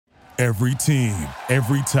Every team,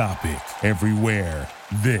 every topic, everywhere.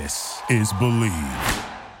 This is Believe.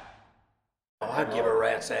 I'd give a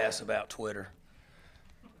rat's ass about Twitter.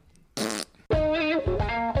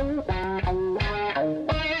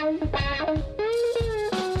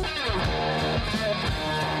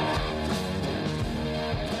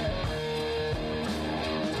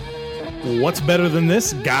 What's better than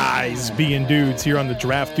this? Guys being dudes here on the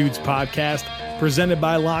Draft Dudes podcast, presented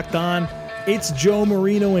by Locked On. It's Joe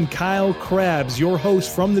Marino and Kyle Krabs, your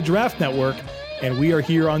hosts from the Draft Network, and we are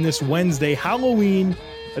here on this Wednesday, Halloween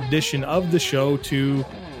edition of the show to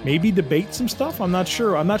maybe debate some stuff. I'm not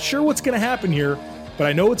sure what's going to happen here, but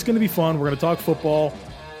I know it's going to be fun. We're going to talk football,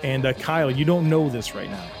 and Kyle, you don't know this right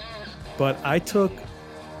now, but I took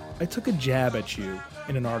a jab at you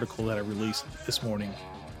in an article that I released this morning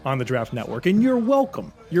on the Draft Network, and you're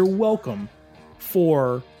welcome. You're welcome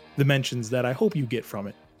for the mentions that I hope you get from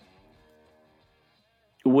it.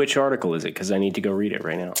 Which article is it? Because I need to go read it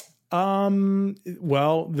right now.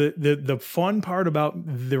 Well, the fun part about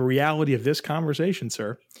the reality of this conversation,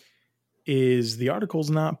 sir, is the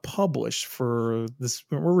article's not published for this.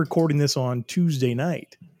 We're recording this on Tuesday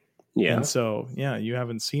night. Yeah. And so, yeah, you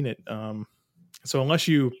haven't seen it. So unless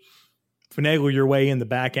you finagle your way in the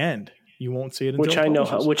back end, you won't see it until which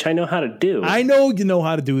I know how to do. I know you know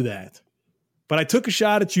how to do that. But I took a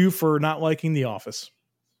shot at you for not liking The Office.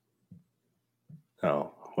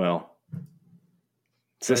 Oh, well.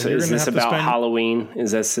 Is this about Halloween?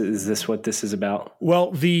 Is this what this is about?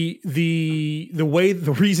 Well, the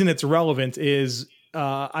reason it's relevant is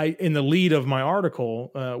in the lead of my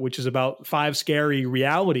article, which is about 5 scary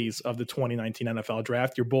realities of the 2019 NFL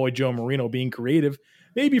draft, your boy Joe Marino being creative,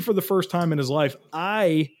 maybe for the first time in his life,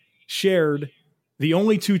 I shared the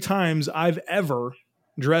only 2 times I've ever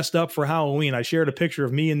dressed up for Halloween. I shared a picture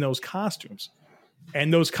of me in those costumes.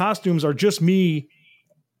 And those costumes are just me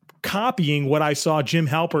copying what I saw Jim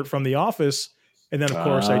Halpert from The Office. And then, of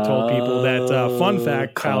course, I told people that, fun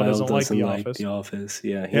fact, Kyle doesn't like The Office. The Office,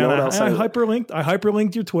 yeah. You know what else I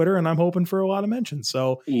hyperlinked your Twitter, and I'm hoping for a lot of mentions.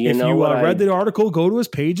 So if you read the article, go to his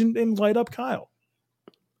page and light up Kyle.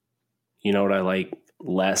 You know what I like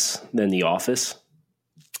less than The Office?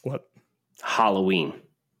 What? Halloween.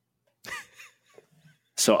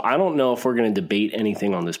 So I don't know if we're going to debate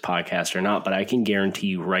anything on this podcast or not, but I can guarantee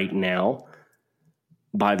you right now,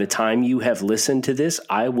 by the time you have listened to this,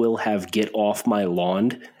 I will have Get Off My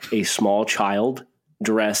Lawn, a small child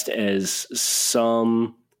dressed as something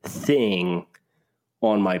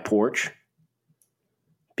on my porch,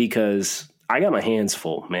 because I got my hands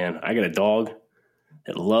full, man. I got a dog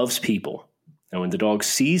that loves people. And when the dog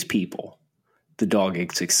sees people, the dog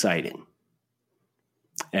gets excited.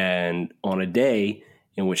 And on a day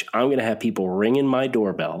in which I'm going to have people ringing my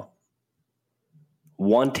doorbell,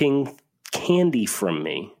 wanting candy from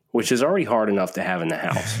me, which is already hard enough to have in the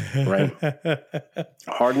house, right?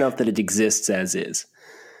 Hard enough that it exists as is.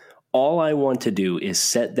 All I want to do is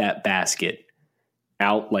set that basket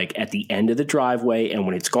out like at the end of the driveway, and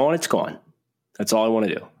when it's gone, it's gone. That's all I want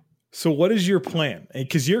to do. So what is your plan?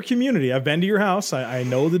 Because your community, I've been to your house. I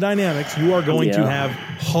know the dynamics. You are going to have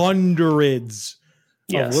hundreds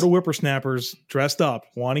of little whippersnappers dressed up,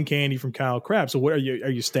 wanting candy from Kyle Krabs. So what are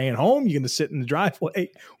you staying home? You going to sit in the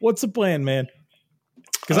driveway? What's the plan, man?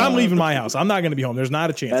 Because I'm leaving my house. I'm not going to be home. There's not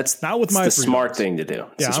a chance. That's not with my the smart thing to do.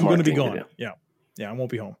 Yeah, I'm going to be gone. Yeah, I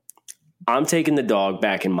won't be home. I'm taking the dog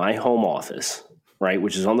back in my home office, right,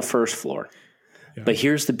 which is on the first floor. Yeah. But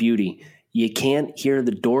here's the beauty. You can't hear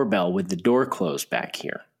the doorbell with the door closed back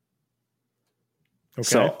here. Okay.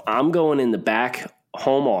 So I'm going in the back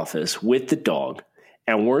home office with the dog,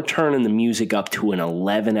 and we're turning the music up to an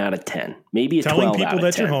 11 out of 10, maybe a 12 out of 10. Telling people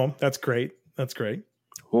that you're home. That's great. That's great.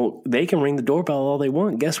 Well, they can ring the doorbell all they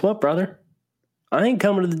want. Guess what, brother? I ain't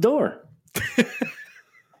coming to the door.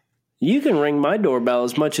 You can ring my doorbell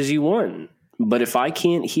as much as you want, but if I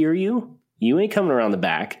can't hear you, you ain't coming around the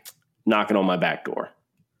back knocking on my back door.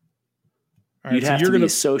 Right, You'd have to be a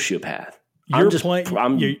sociopath. I'm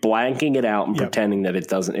blanking it out and pretending that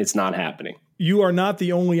it's not happening. You are not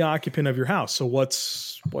the only occupant of your house. So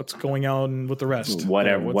what's going on with the rest?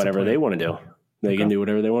 Whatever they want to do. They can do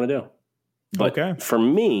whatever they want to do. But for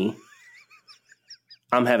me,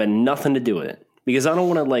 I'm having nothing to do with it, because I don't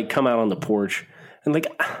want to come out on the porch and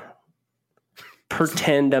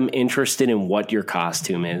pretend I'm interested in what your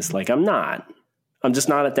costume is. I'm not. I'm just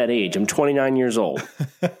not at that age. I'm 29 years old.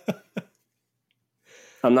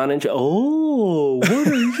 I'm not into, what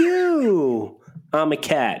are you? I'm a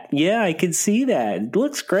cat. Yeah, I can see that. It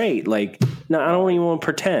looks great. No, I don't even want to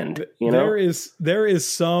pretend. There is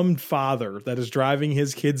some father that is driving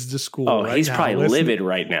his kids to school. Oh, right he's now, probably livid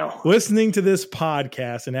right now, listening to this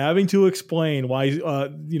podcast and having to explain why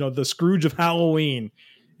the Scrooge of Halloween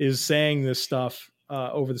is saying this stuff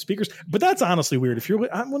over the speakers. But that's honestly weird. If you're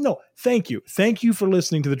thank you for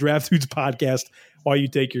listening to the Draft Dudes podcast while you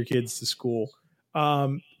take your kids to school.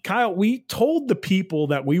 Kyle, we told the people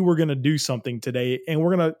that we were going to do something today, and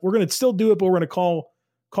we're gonna still do it, but we're going to call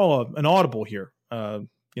an audible here.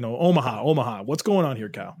 Omaha. What's going on here,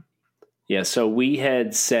 Kyle? Yeah, so we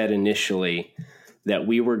had said initially that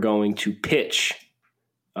we were going to pitch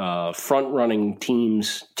front-running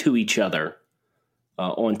teams to each other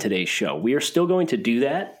on today's show. We are still going to do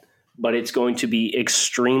that, but it's going to be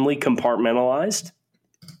extremely compartmentalized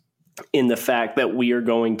in the fact that we are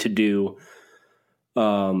going to do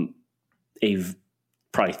a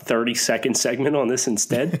probably 30-second segment on this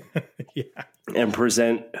instead. Yeah. And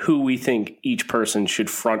present who we think each person should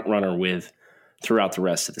front runner with throughout the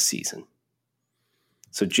rest of the season.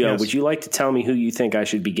 So, Joe, would you like to tell me who you think I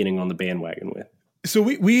should be getting on the bandwagon with? So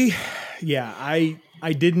I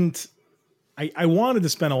wanted to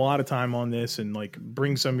spend a lot of time on this and like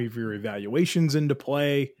bring some of your evaluations into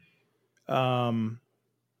play. But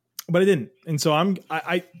I didn't. And so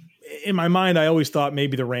I in my mind, I always thought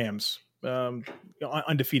maybe the Rams,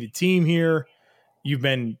 undefeated team here. You've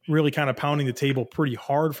been really kind of pounding the table pretty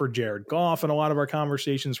hard for Jared Goff in a lot of our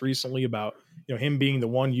conversations recently about, him being the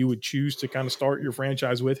one you would choose to kind of start your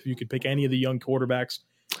franchise with if you could pick any of the young quarterbacks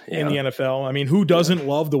in the NFL. I mean, who doesn't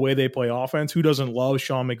love the way they play offense? Who doesn't love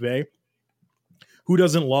Sean McVay? Who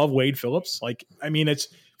doesn't love Wade Phillips? It's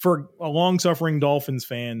for a long-suffering Dolphins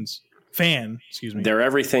fan, excuse me. They're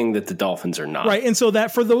everything that the Dolphins are not. Right. And so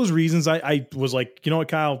that for those reasons, I was like, you know what,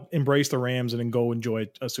 Kyle, embrace the Rams and then go enjoy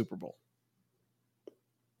a Super Bowl.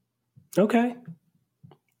 Okay.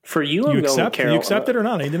 For you, I'm accept, going with Carol. You accept it or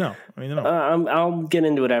not? I need to know. I'll get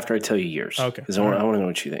into it after I tell you yours. Okay. Because I want to know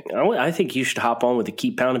what you think. I think you should hop on with the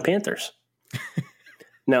Keep Pounding Panthers.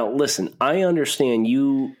 Now, listen, I understand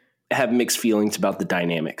you have mixed feelings about the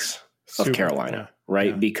dynamics of Carolina, right?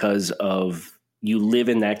 Yeah. Because of you live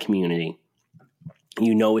in that community.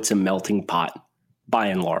 It's a melting pot, by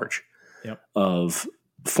and large, of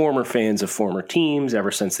former fans of former teams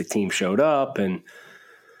ever since the team showed up.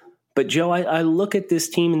 But Joe, I look at this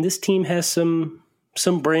team, and this team has some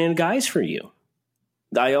brand guys for you.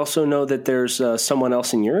 I also know that there's someone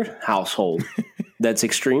else in your household that's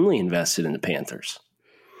extremely invested in the Panthers.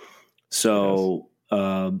 So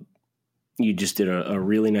you just did a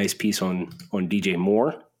really nice piece on DJ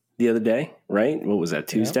Moore the other day, right? What was that,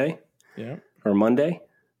 Tuesday? Yeah. Or Monday?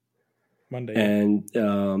 Monday. And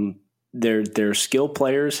their skill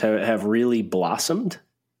players have really blossomed.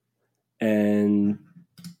 And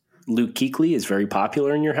Luke Kuechly is very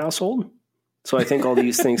popular in your household. So I think all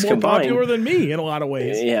these things more combined. Popular than me in a lot of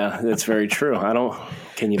ways. Yeah, that's very true.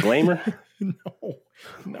 Can you blame her?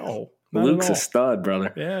 No. Luke's a stud,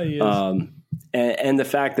 brother. Yeah, he is. And the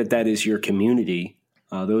fact that is your community,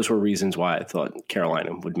 those were reasons why I thought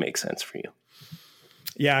Carolina would make sense for you.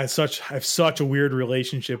 Yeah, I have such a weird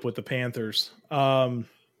relationship with the Panthers. I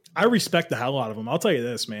respect the hell out of them. I'll tell you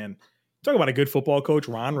this, man. Talk about a good football coach,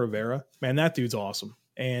 Ron Rivera. Man, that dude's awesome.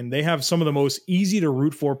 And they have some of the most easy to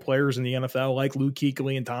root for players in the NFL, like Luke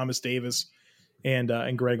Kuechly and Thomas Davis and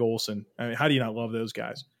Greg Olsen. I mean, how do you not love those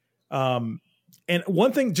guys? And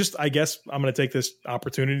one thing, I guess I'm going to take this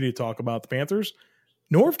opportunity to talk about the Panthers.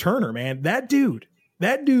 Norv Turner, man, that dude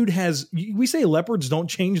has, we say leopards don't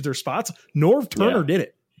change their spots. Norv Turner did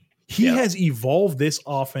it. He has evolved this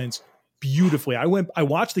offense beautifully. I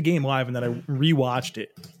watched the game live and then I rewatched it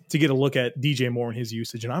to get a look at DJ Moore and his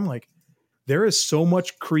usage. And I'm like, there is so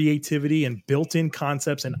much creativity and built-in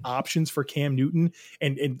concepts and options for Cam Newton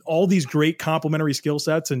and all these great complementary skill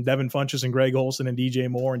sets and Devin Funchess and Greg Olsen and DJ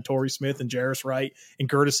Moore and Torrey Smith and Jarris Wright and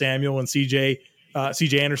Curtis Samuel and CJ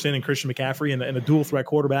Anderson and Christian McCaffrey and a dual threat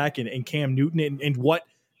quarterback and Cam Newton and what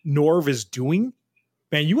Norv is doing.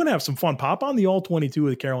 Man, you want to have some fun. Pop on the All-22 of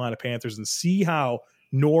the Carolina Panthers and see how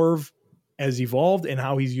Norv has evolved and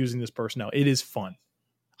how he's using this personnel. It is fun.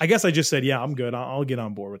 I guess I just said, yeah, I'm good. I'll get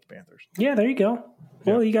on board with the Panthers. Yeah, there you go.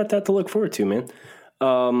 Well, you got that to look forward to, man.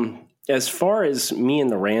 As far as me and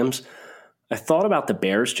the Rams, I thought about the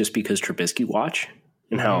Bears just because Trubisky watch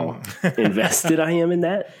and how invested I am in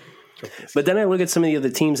that. But then I look at some of the other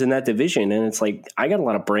teams in that division, and it's like I got a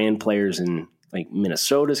lot of brand players in, like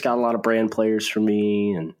Minnesota's got a lot of brand players for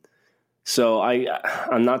me. And so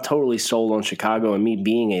I'm not totally sold on Chicago and me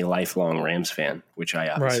being a lifelong Rams fan, which I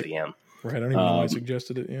obviously am. Right, I don't even know why I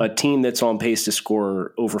suggested it. Yeah. A team that's on pace to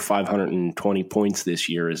score over 520 points this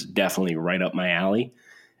year is definitely right up my alley.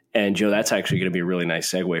 And Joe, that's actually going to be a really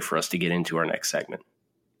nice segue for us to get into our next segment.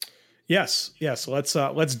 Yes. Let's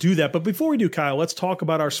do that. But before we do, Kyle, let's talk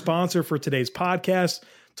about our sponsor for today's podcast,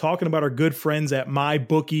 talking about our good friends at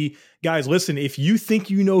MyBookie. Guys, listen, if you think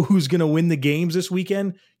you know who's going to win the games this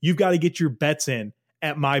weekend, you've got to get your bets in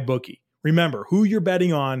at MyBookie. Remember, who you're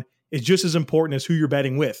betting on is just as important as who you're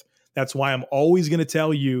betting with. That's why I'm always going to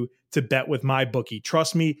tell you to bet with MyBookie.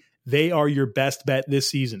 Trust me, they are your best bet this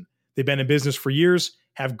season. They've been in business for years,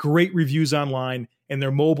 have great reviews online, and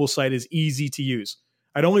their mobile site is easy to use.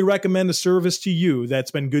 I'd only recommend a service to you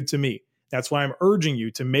that's been good to me. That's why I'm urging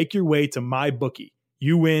you to make your way to MyBookie.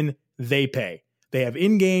 You win, they pay. They have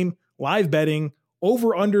in-game, live betting,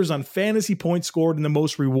 over-unders on fantasy points scored, and the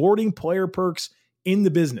most rewarding player perks in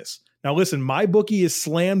the business. Now listen, MyBookie is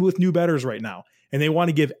slammed with new bettors right now, and they want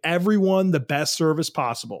to give everyone the best service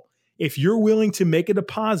possible. If you're willing to make a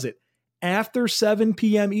deposit after 7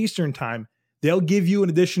 p.m. Eastern time, they'll give you an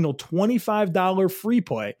additional $25 free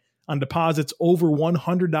play on deposits over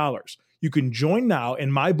 $100. You can join now,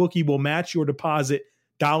 and MyBookie will match your deposit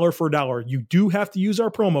dollar for dollar. You do have to use our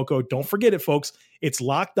promo code. Don't forget it, folks. It's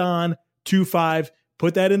LockedOn25.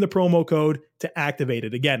 Put that in the promo code to activate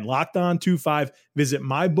it. Again, LockedOn25. Visit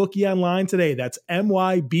MyBookie online today. That's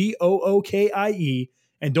MyBookie.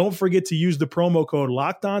 And don't forget to use the promo code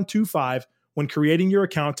LockedOn25 when creating your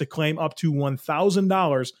account to claim up to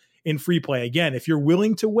 $1,000 in free play. Again, if you're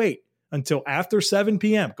willing to wait until after 7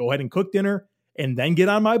 p.m., go ahead and cook dinner and then get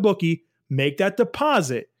on MyBookie, make that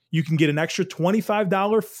deposit. You can get an extra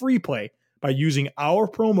 $25 free play by using our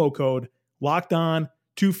promo code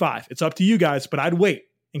LockedOn25. It's up to you guys, but I'd wait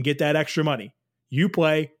and get that extra money. You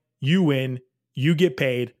play, you win, you get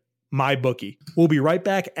paid. MyBookie. We'll be right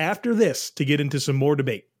back after this to get into some more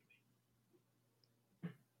debate.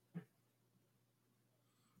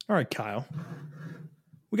 All right, Kyle.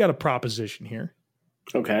 We got a proposition here.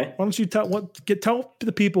 Okay. Why don't you tell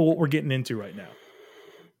the people what we're getting into right now?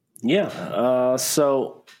 Yeah.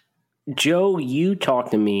 So, Joe, you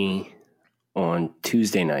talked to me on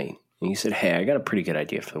Tuesday night, and you said, hey, I got a pretty good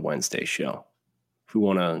idea for the Wednesday show. If we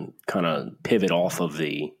want to kind of pivot off of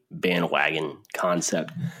the bandwagon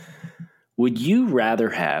concept, would you rather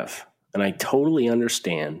have, and I totally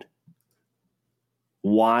understand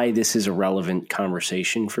why this is a relevant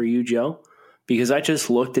conversation for you, Joe, because I just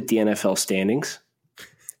looked at the NFL standings,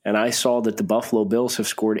 and I saw that the Buffalo Bills have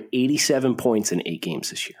scored 87 points in 8 games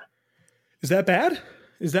this year. Is that bad?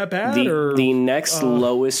 The next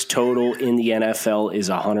lowest total in the NFL is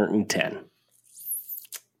 110.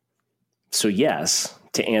 So yes,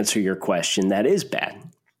 to answer your question, that is bad.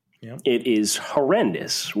 Yep. It is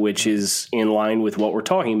horrendous, which is in line with what we're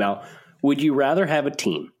talking about. Would you rather have a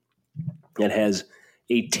team that has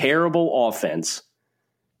a terrible offense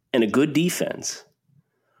and a good defense,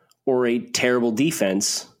 or a terrible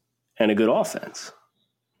defense and a good offense?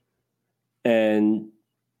 And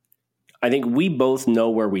I think we both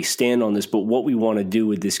know where we stand on this, but what we want to do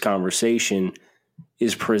with this conversation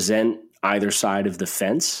is present either side of the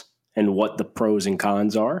fence and what the pros and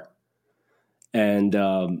cons are. And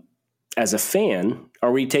as a fan,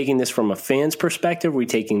 are we taking this from a fan's perspective? Or are we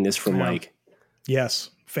taking this from Yes,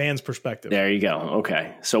 fans' perspective. There you go.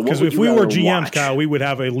 Okay. So because if we were GMs, Kyle, we would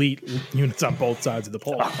have elite units on both sides of the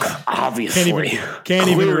pole. Obviously. Can't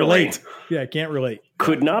even relate. Yeah, can't relate.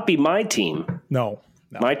 Could not be my team. No.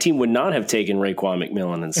 My team would not have taken Raekwon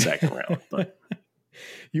McMillan in the second round. But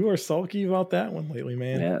you are sulky about that one lately,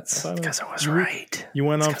 man. Yeah, it's because I was right. You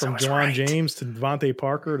went on from Juwan James to Devontae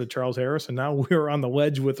Parker to Charles Harris, and now we're on the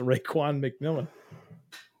ledge with Raekwon McMillan.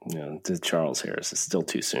 To Charles Harris. It's still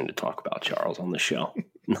too soon to talk about Charles on the show.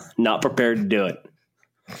 Not prepared to do it.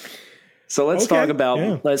 So let's talk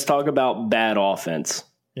about bad offense.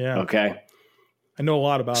 Yeah. Okay. I know a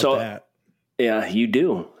lot about that. Yeah, you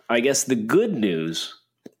do. I guess the good news,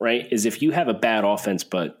 right, is if you have a bad offense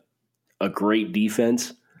but a great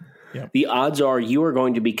defense, the odds are you are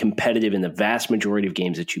going to be competitive in the vast majority of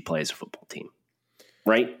games that you play as a football team,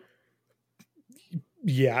 right?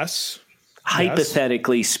 Yes.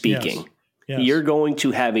 Hypothetically speaking, you're going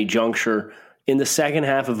to have a juncture in the second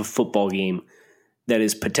half of a football game that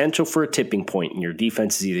is potential for a tipping point, and your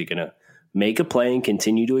defense is either going to make a play and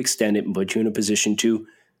continue to extend it and put you in a position to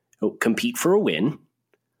compete for a win,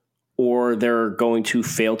 or they're going to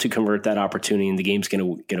fail to convert that opportunity and the game's going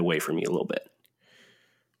to get away from you a little bit.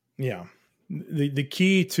 Yeah. The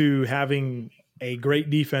key to having a great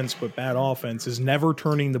defense but bad offense is never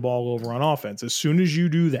turning the ball over on offense. As soon as you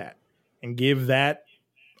do that and give that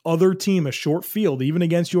other team a short field, even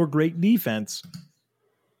against your great defense,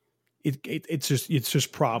 it's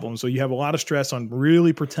just problems. So you have a lot of stress on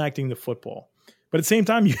really protecting the football. But at the same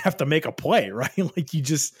time, you have to make a play, right? Like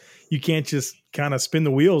you can't just kind of spin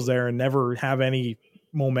the wheels there and never have any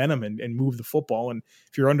momentum and move the football. And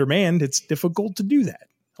if you're undermanned, it's difficult to do that.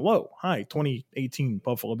 Hi, 2018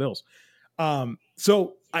 Buffalo Bills.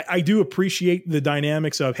 So I do appreciate the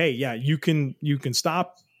dynamics of, hey, yeah, you can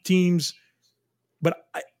stop teams, but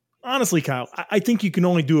honestly, Kyle, I think you can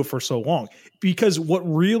only do it for so long, because what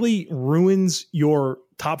really ruins your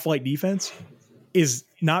top flight defense is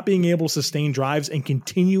not being able to sustain drives and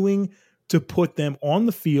continuing to put them on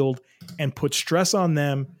the field and put stress on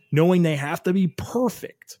them, knowing they have to be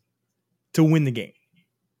perfect to win the game,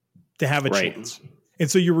 to have a chance.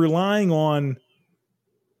 And so you're relying on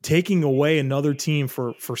taking away another team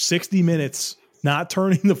for 60 minutes, not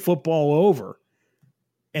turning the football over,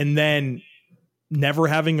 and then never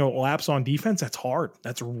having a lapse on defense. That's hard.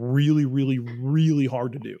 That's really, really, really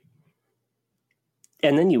hard to do.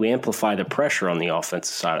 And then you amplify the pressure on the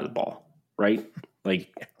offensive side of the ball, right?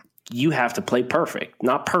 Like, you have to play perfect.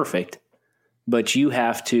 Not perfect, but you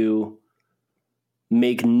have to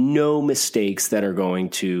make no mistakes that are going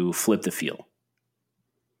to flip the field.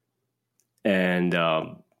 And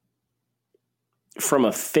from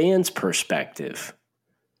a fan's perspective,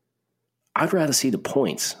 I'd rather see the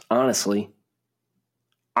points, honestly.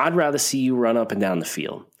 I'd rather see you run up and down the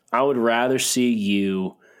field. I would rather see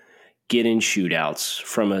you get in shootouts.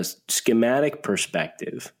 From a schematic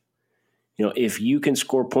perspective, if you can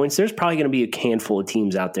score points, there's probably going to be a handful of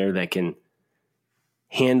teams out there that can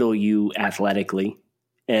handle you athletically,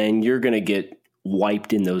 and you're going to get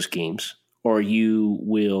wiped in those games, or you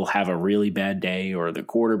will have a really bad day, or the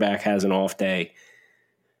quarterback has an off day.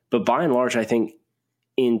 But by and large, I think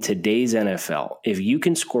in today's NFL, if you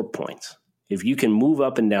can score points, if you can move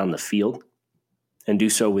up and down the field and do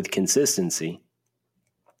so with consistency,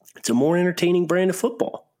 it's a more entertaining brand of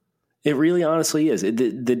football. It really honestly is.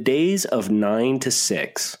 The days of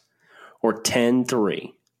 9-6 or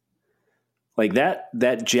 10-3, like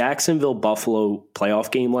that Jacksonville Buffalo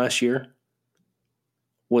playoff game last year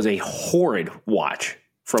was a horrid watch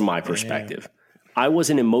from my perspective. Yeah. I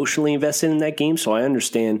wasn't emotionally invested in that game, so I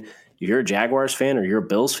understand if you're a Jaguars fan or you're a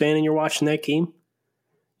Bills fan and you're watching that game,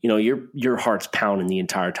 your heart's pounding the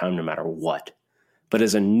entire time no matter what. But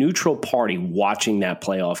as a neutral party watching that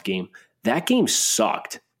playoff game, that game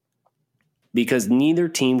sucked because neither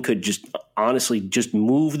team could just honestly just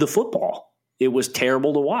move the football. It was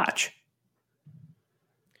terrible to watch.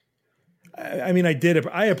 I mean,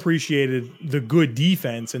 I appreciated the good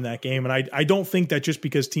defense in that game, and I don't think that just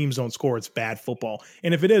because teams don't score, it's bad football.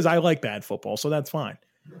 And if it is, I like bad football, so that's fine.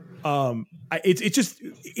 It's just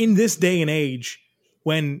in this day and age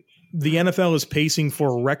when the NFL is pacing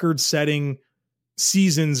for record-setting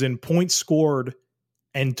seasons and points scored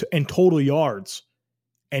and total yards,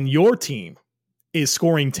 and your team is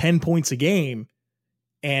scoring 10 points a game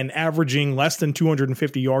and averaging less than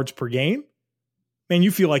 250 yards per game, man,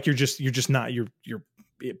 you feel like you're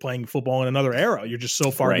playing football in another era. You're just so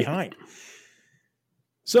far behind.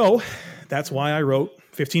 So that's why I wrote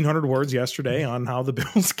 1,500 words yesterday on how the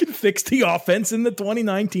Bills can fix the offense in the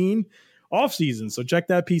 2019 offseason. So check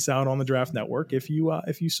that piece out on the Draft Network if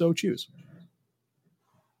you so choose.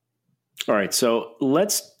 All right, so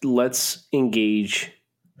let's engage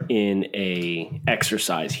in a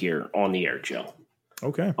exercise here on the air, Joe.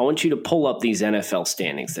 Okay. I want you to pull up these NFL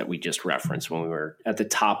standings that we just referenced when we were at the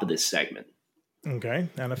top of this segment. Okay,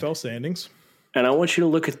 NFL standings. And I want you to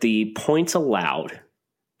look at the points allowed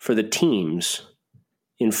for the teams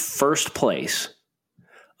in first place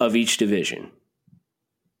of each division.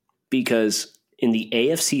 Because in the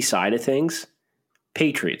AFC side of things,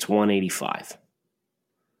 Patriots 185.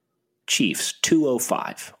 Chiefs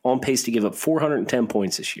 205, on pace to give up 410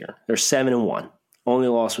 points this year. They're 7-1. Only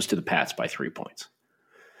loss was to the Pats by 3 points.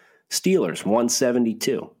 Steelers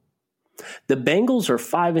 172. The Bengals are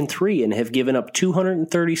 5-3 and have given up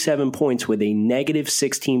 237 points with a negative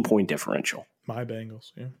 16-point differential. My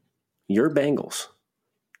Bengals, yeah. Your Bengals.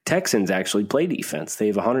 Texans actually play defense. They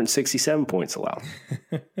have 167 points allowed.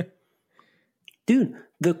 Dude,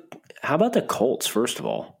 how about the Colts, first of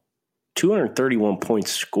all? 231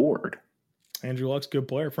 points scored. Andrew Luck's a good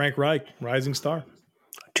player. Frank Reich, rising star.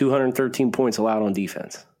 213 points allowed on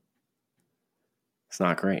defense. It's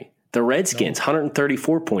not great. The Redskins,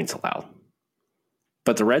 134 points allowed.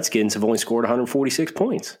 But the Redskins have only scored 146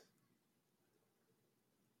 points.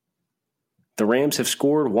 The Rams have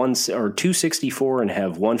scored 264 and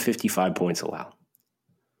have 155 points allowed.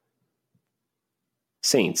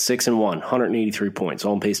 Saints, 6-1, 183 points,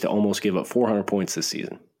 on pace to almost give up 400 points this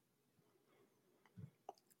season.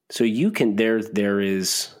 So there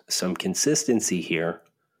is some consistency here.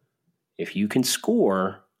 If you can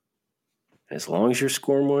score As long as you're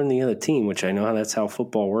scoring more than the other team, which I know that's how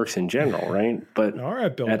football works in general, right? But all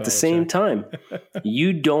right, Bill at the same time,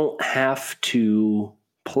 you don't have to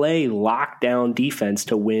play lockdown defense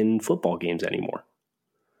to win football games anymore.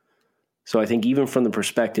 So I think even from the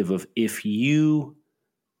perspective of if you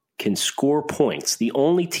can score points, the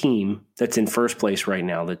only team that's in first place right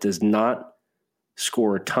now that does not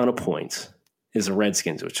score a ton of points is the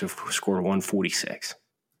Redskins, which have scored 146.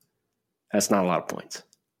 That's not a lot of points.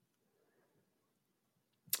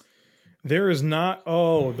 There is not.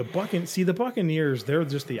 Oh, the Buccaneers. They're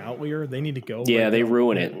just the outlier. They need to go. Yeah, they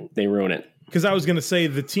ruin it. They ruin it. Because I was going to say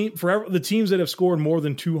the teams that have scored more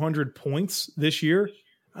than 200 points this year.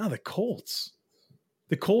 The Colts.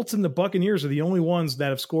 The Colts and the Buccaneers are the only ones that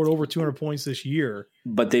have scored over 200 points this year.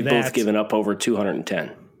 But they've both given up over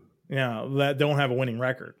 210. Yeah, that don't have a winning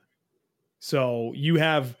record. So you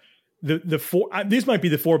have the four. These might be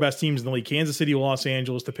the four best teams in the league: Kansas City, Los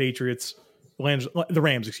Angeles, the Patriots. The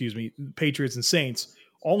Rams, Patriots and Saints.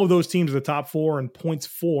 All of those teams are the top four in points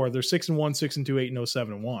for. They're 6-1, 6-2,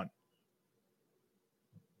 8-0, 7-1.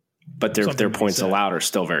 But their points allowed are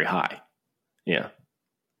still very high. Yeah.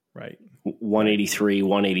 Right. 183,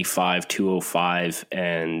 185, 205,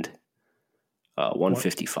 and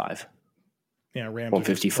 155. Yeah, Rams.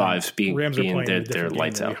 155 being their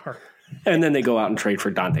lights out. And then they go out and trade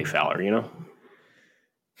for Dante Fowler, you know?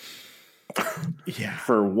 Yeah.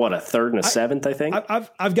 For what, a third and a seventh, I think?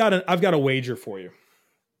 I've got a wager for you.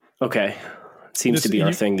 Okay. It seems to be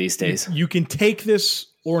our thing these days. You can take this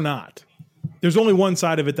or not. There's only one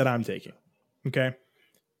side of it that I'm taking. Okay.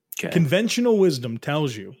 Conventional wisdom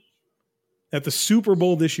tells you that the Super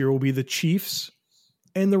Bowl this year will be the Chiefs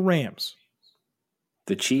and the Rams.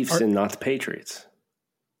 The Chiefs and not the Patriots.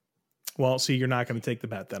 Well, see, you're not going to take the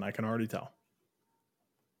bet then. I can already tell.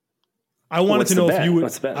 I wanted to know if you would.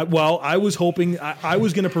 What's the bet? I was hoping I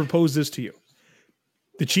was going to propose this to you.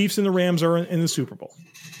 The Chiefs and the Rams are in the Super Bowl.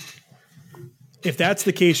 If that's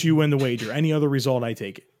the case, you win the wager. Any other result, I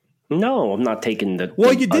take it. No, I'm not taking the.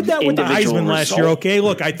 Well, you did that with the Heisman last year. Okay,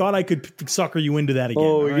 look, I thought I could sucker you into that again.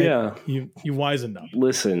 Oh, right? yeah. You wisened up.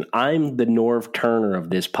 Listen, I'm the Norv Turner of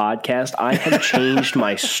this podcast. I have changed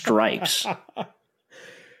my stripes.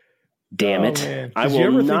 Damn it. Man. I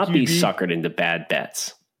will not be suckered into bad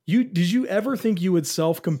bets. Did you ever think you would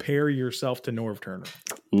self-compare yourself to Norv Turner?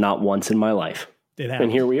 Not once in my life. It happened.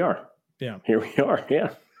 And here we are. Yeah. Here we are. Yeah.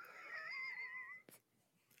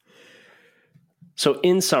 So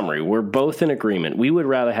in summary, we're both in agreement. We would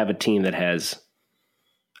rather have a team that has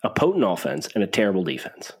a potent offense and a terrible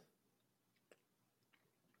defense.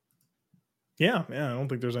 Yeah. I don't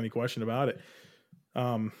think there's any question about it.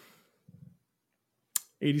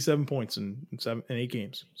 87 points in 8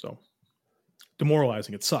 games. So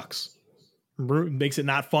demoralizing. It sucks. It makes it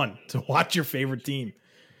not fun to watch your favorite team,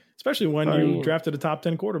 especially when you drafted a top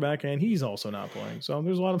 10 quarterback and he's also not playing. So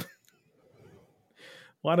there's a lot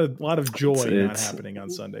of joy not happening on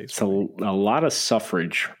Sundays. It's a lot of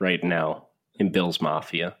suffrage right now in Bills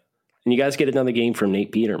Mafia. And you guys get another game from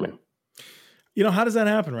Nate Peterman. You know, how does that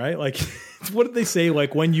happen, right? Like, what did they say?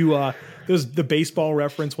 Like when you, there's the baseball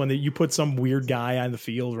reference when you put some weird guy on the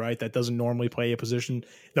field, right? That doesn't normally play a position.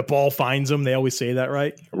 The ball finds him. They always say that,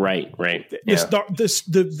 right? Right. Yeah.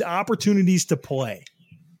 The opportunities to play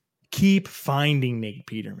keep finding Nate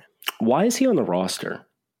Peterman. Why is he on the roster?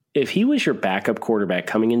 If he was your backup quarterback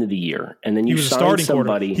coming into the year and then you signed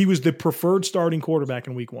somebody. He was the preferred starting quarterback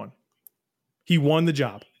in week 1. He won the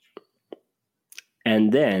job.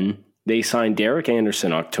 And then they signed Derek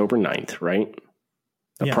Anderson October 9th, right?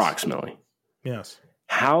 Yes. Approximately. Yes.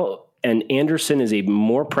 And Anderson is a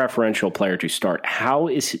more preferential player to start. How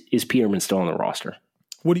is Peterman still on the roster?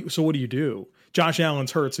 What do you do? Josh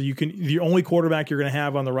Allen's hurt, so the only quarterback you're going to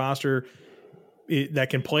have on the roster that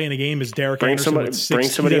can play in a game is Derek Anderson. Bring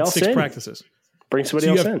somebody else in. Practices. Bring somebody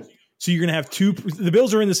else in. So you're going to have two. The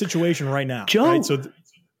Bills are in the situation right now. Joe, right? So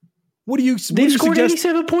they scored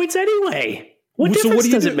 87 points anyway. What difference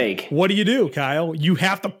does it make? What do you do, Kyle? You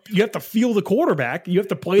have to feel the quarterback. You have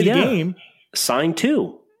to play the game. Sign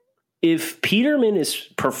 2. If Peterman is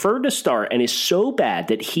preferred to start and is so bad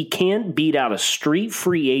that he can't beat out a street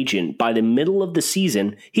free agent by the middle of the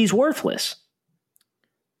season, he's worthless.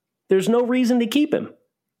 There's no reason to keep him.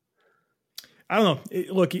 I don't know.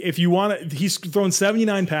 Look, if you want to, he's thrown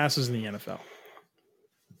 79 passes in the NFL.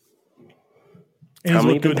 And he's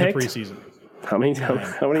looked good in the preseason. How many?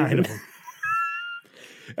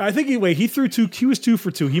 I think he threw 2. He was 2 for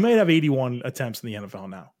 2. He might have 81 attempts in the NFL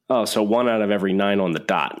now. Oh, so 1 out of every 9 on the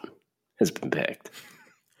dot has been picked.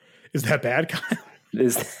 Is that bad, Kyle?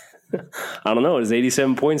 I don't know. Is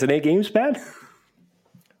 87 points in 8 games bad?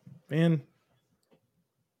 Man.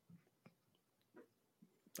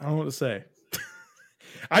 I don't know what to say.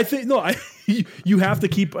 I think you have to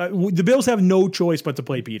keep the Bills have no choice but to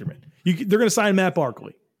play Peterman. They're going to sign Matt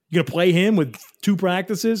Barkley. You're going to play him with 2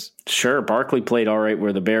 practices? Sure, Barkley played all right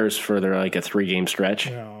where the Bears for their like a 3-game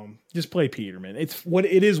stretch. Just play Peterman.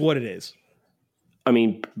 It is what it is. I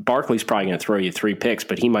mean, Barkley's probably going to throw you 3 picks,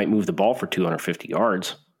 but he might move the ball for 250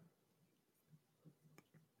 yards.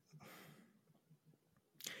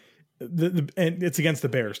 And it's against the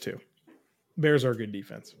Bears too. Bears are a good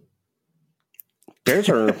defense.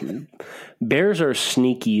 Bears are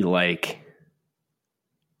sneaky. Like,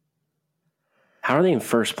 how are they in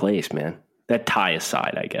first place, man? That tie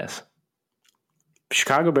aside, I guess.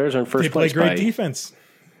 Chicago Bears are in first place. They play great defense.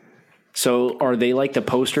 So are they like the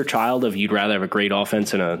poster child of you'd rather have a great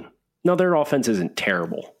offense and a... No, their offense isn't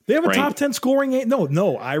terrible. They have a top 10 scoring.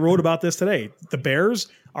 No, I wrote about this today. The Bears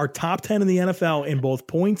are top 10 in the NFL in both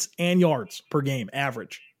points and yards per game,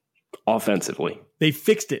 average. Offensively. They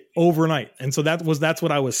fixed it overnight. And so that's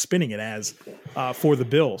what I was spinning it as for the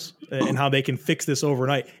Bills and how they can fix this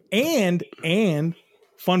overnight. And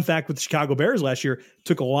fun fact with the Chicago Bears last year,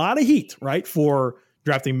 took a lot of heat, right, for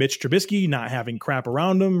drafting Mitch Trubisky, not having crap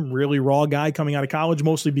around him, really raw guy coming out of college,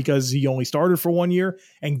 mostly because he only started for 1 year.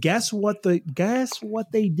 And guess what they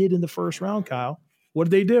did in the first round, Kyle? What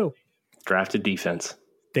did they do? Drafted defense.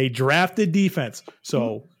 They drafted defense.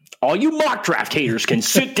 So all you mock draft haters can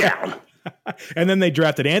sit down. And then they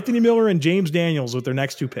drafted Anthony Miller and James Daniels with their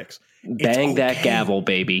next 2 picks. Bang that gavel,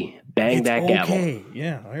 baby. Bang that gavel.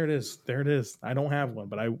 Yeah, there it is. I don't have one,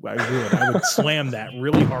 but I would. I would slam that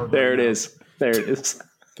really hard. There it is.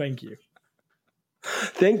 Thank you.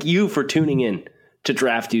 Thank you for tuning in to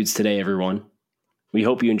Draft Dudes today, everyone. We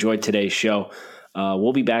hope you enjoyed today's show.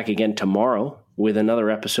 We'll be back again tomorrow with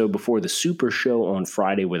another episode before the Super Show on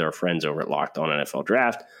Friday with our friends over at Locked On NFL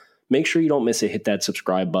Draft. Make sure you don't miss it. Hit that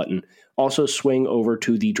subscribe button. Also, swing over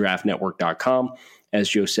to thedraftnetwork.com. As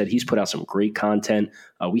Joe said, he's put out some great content.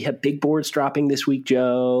 We have big boards dropping this week,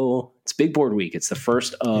 Joe. It's big board week. It's the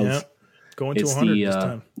first of... Going to 100 this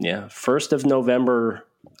time. 1st of November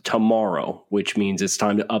tomorrow, which means it's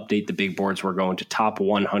time to update the big boards. We're going to top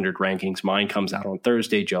 100 rankings. Mine comes out on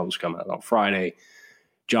Thursday. Joe's come out on Friday.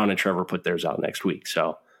 John and Trevor put theirs out next week.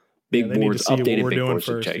 So big boards, updated big boards.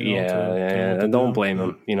 First, and don't blame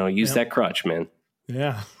them. Use that crutch, man.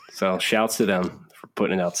 Yeah. So shouts to them for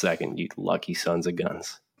putting it out second. You lucky sons of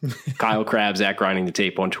guns. Kyle Krabs at Grinding the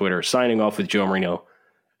Tape on Twitter. Signing off with Joe Marino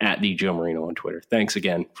at the Joe Marino on Twitter. Thanks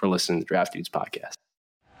again for listening to the Draft Dudes podcast.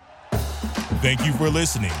 Thank you for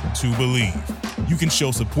listening to Believe. You can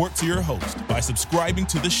show support to your host by subscribing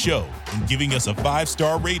to the show and giving us a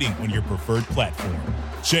 5-star rating on your preferred platform.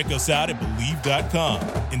 Check us out at Believe.com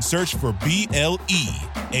and search for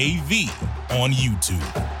BLEAV on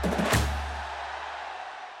YouTube.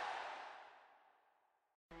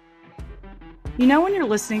 You know when you're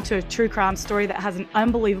listening to a true crime story that has an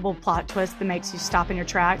unbelievable plot twist that makes you stop in your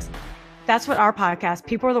tracks? That's what our podcast,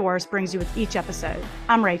 People Are the Worst, brings you with each episode.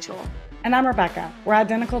 I'm Rachel. And I'm Rebecca. We're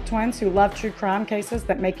identical twins who love true crime cases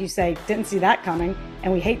that make you say, didn't see that coming,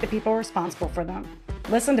 and we hate the people responsible for them.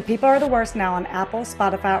 Listen to People Are the Worst now on Apple,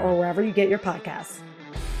 Spotify, or wherever you get your podcasts.